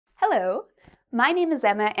Hello, my name is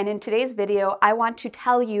Emma, and in today's video, I want to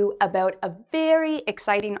tell you about a very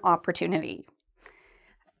exciting opportunity.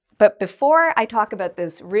 But before I talk about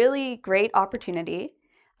this really great opportunity,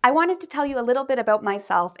 I wanted to tell you a little bit about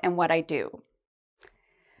myself and what I do.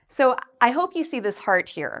 So I hope you see this heart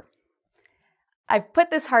here. I've put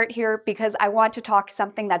this heart here because I want to talk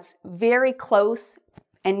something that's very close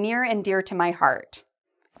and near and dear to my heart,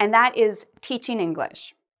 and that is teaching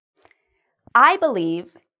English. I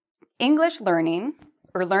believe English learning,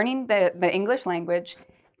 or learning the English language,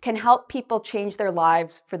 can help people change their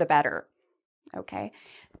lives for the better, okay?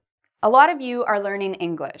 A lot of you are learning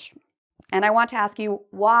English, and I want to ask you,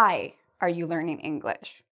 why are you learning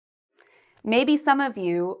English? Maybe some of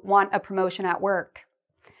you want a promotion at work.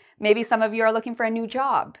 Maybe some of you are looking for a new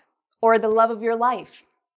job or the love of your life.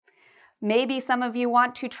 Maybe some of you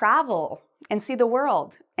want to travel and see the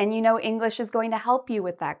world, and you know English is going to help you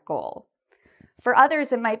with that goal. For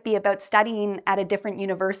others, it might be about studying at a different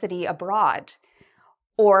university abroad.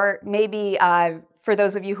 Or maybe for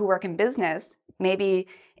those of you who work in business, maybe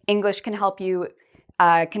English can help you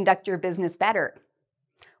conduct your business better.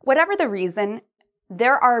 Whatever the reason,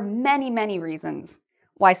 there are many, many reasons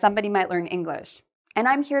why somebody might learn English. And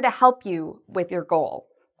I'm here to help you with your goal.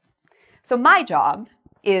 So my job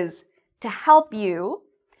is to help you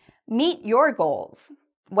meet your goals,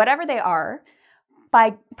 whatever they are,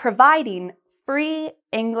 by providing free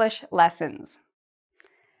English lessons.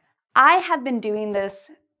 I have been doing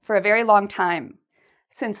this for a very long time.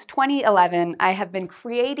 Since 2011, I have been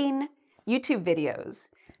creating YouTube videos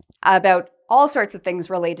about all sorts of things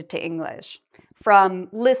related to English, from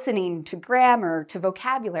listening to grammar to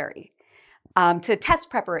vocabulary to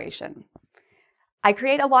test preparation. I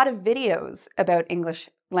create a lot of videos about English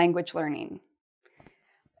language learning.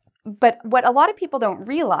 But what a lot of people don't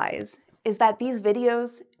realize is that these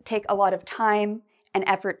videos take a lot of time and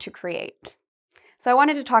effort to create. So I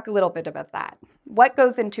wanted to talk a little bit about that. What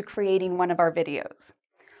goes into creating one of our videos?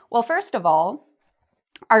 Well, first of all,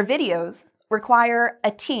 our videos require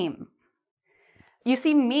a team. You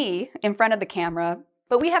see me in front of the camera,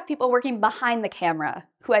 but we have people working behind the camera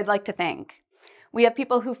who I'd like to thank. We have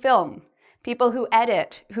people who film, people who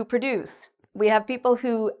edit, who produce. We have people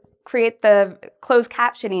who create the closed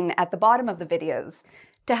captioning at the bottom of the videos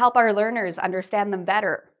to help our learners understand them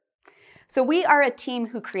better. So we are a team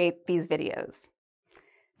who create these videos.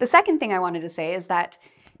 The second thing I wanted to say is that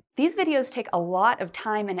these videos take a lot of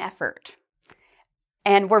time and effort.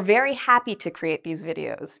 And we're very happy to create these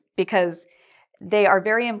videos because they are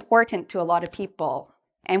very important to a lot of people.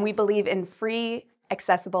 And we believe in free,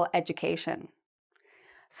 accessible education.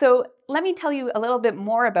 So let me tell you a little bit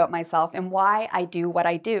more about myself and why I do what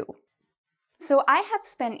I do. So I have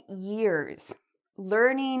spent years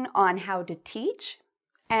learning on how to teach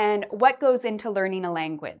and what goes into learning a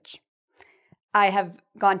language. I have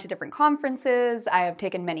gone to different conferences, I have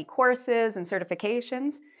taken many courses and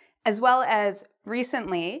certifications, as well as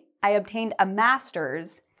recently I obtained a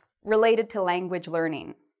master's related to language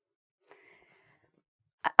learning.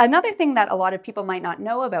 Another thing that a lot of people might not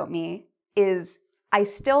know about me is I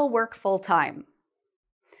still work full-time.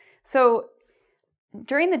 So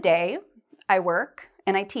during the day, I work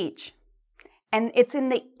and I teach. And it's in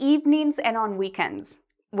the evenings and on weekends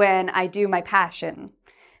when I do my passion.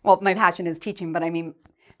 Well, my passion is teaching, but I mean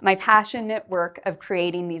my passionate work of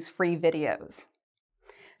creating these free videos.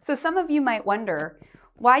 So some of you might wonder,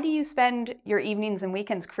 why do you spend your evenings and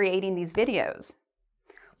weekends creating these videos?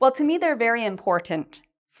 Well, to me, they're very important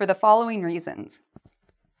for the following reasons.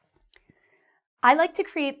 I like to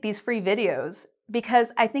create these free videos because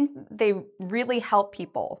I think they really help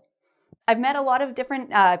people. I've met a lot of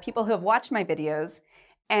different people who have watched my videos,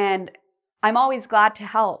 and I'm always glad to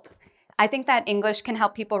help. I think that English can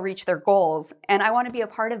help people reach their goals, and I want to be a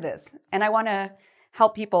part of this, and I want to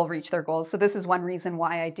help people reach their goals, so this is one reason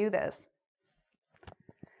why I do this.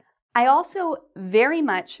 I also very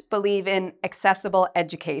much believe in accessible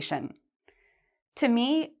education. To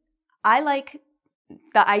me, I like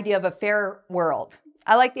the idea of a fair world.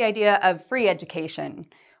 I like the idea of free education,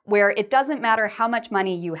 where it doesn't matter how much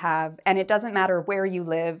money you have, and it doesn't matter where you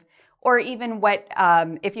live, or even what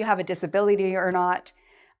if you have a disability or not.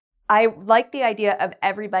 I like the idea of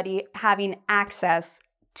everybody having access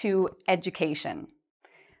to education.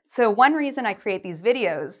 So one reason I create these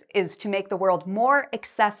videos is to make the world more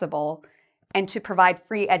accessible and to provide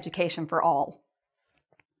free education for all.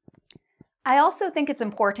 I also think it's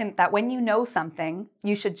important that when you know something,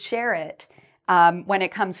 you should share it when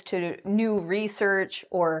it comes to new research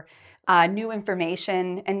or new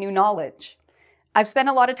information and new knowledge. I've spent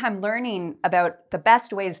a lot of time learning about the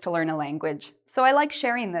best ways to learn a language, so I like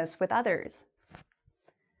sharing this with others.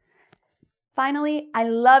 Finally, I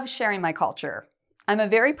love sharing my culture. I'm a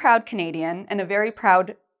very proud Canadian and a very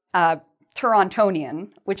proud Torontonian,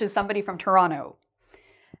 which is somebody from Toronto.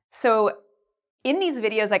 So in these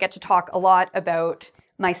videos, I get to talk a lot about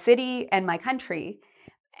my city and my country,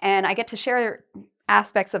 and I get to share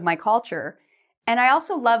aspects of my culture. And I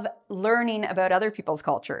also love learning about other people's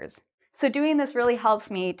cultures. So doing this really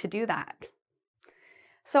helps me to do that.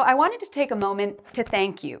 So I wanted to take a moment to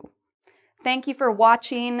thank you. Thank you for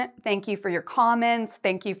watching. Thank you for your comments.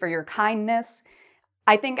 Thank you for your kindness.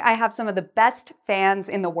 I think I have some of the best fans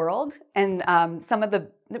in the world and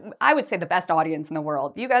I would say the best audience in the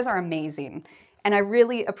world. You guys are amazing. And I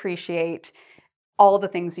really appreciate all the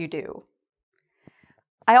things you do.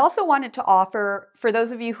 I also wanted to offer, for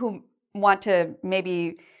those of you who want to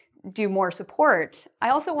maybe do more support, I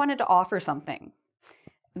also wanted to offer something.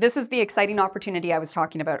 This is the exciting opportunity I was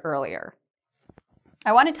talking about earlier.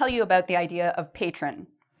 I want to tell you about the idea of patron.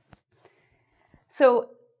 So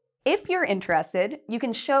if you're interested, you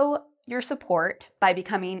can show your support by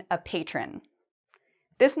becoming a patron.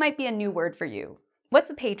 This might be a new word for you. What's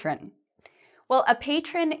a patron? Well, a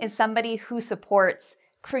patron is somebody who supports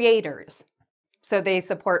creators. So they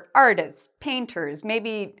support artists, painters,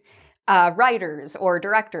 maybe writers or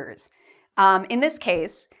directors. In this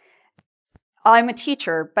case, I'm a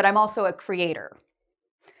teacher, but I'm also a creator.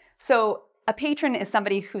 So a patron is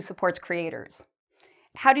somebody who supports creators.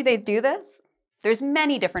 How do they do this? There's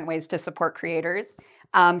many different ways to support creators.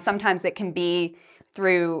 Sometimes it can be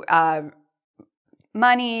through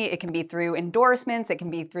money, it can be through endorsements, it can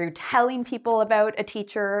be through telling people about a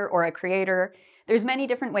teacher or a creator. There's many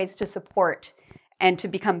different ways to support and to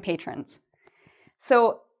become patrons.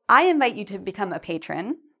 So I invite you to become a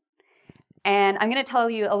patron, and I'm going to tell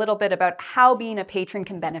you a little bit about how being a patron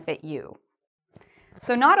can benefit you.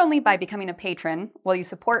 So not only by becoming a patron will you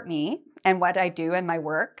support me and what I do and my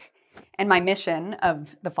work and my mission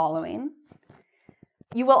of the following,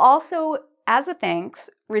 you will also, as a thanks,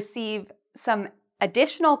 receive some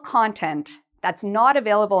additional content that's not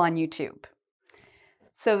available on YouTube.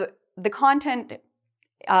 So the content,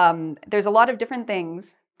 there's a lot of different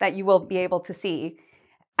things that you will be able to see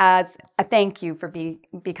as a thank you for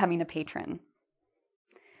becoming a patron.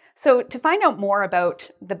 So to find out more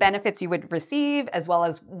about the benefits you would receive, as well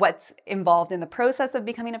as what's involved in the process of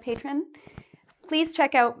becoming a patron, please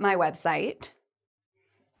check out my website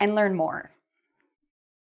and learn more.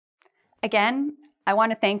 Again, I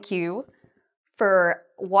want to thank you for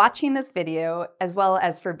watching this video, as well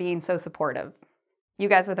as for being so supportive. You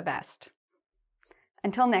guys are the best.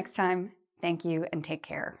 Until next time, thank you and take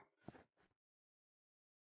care.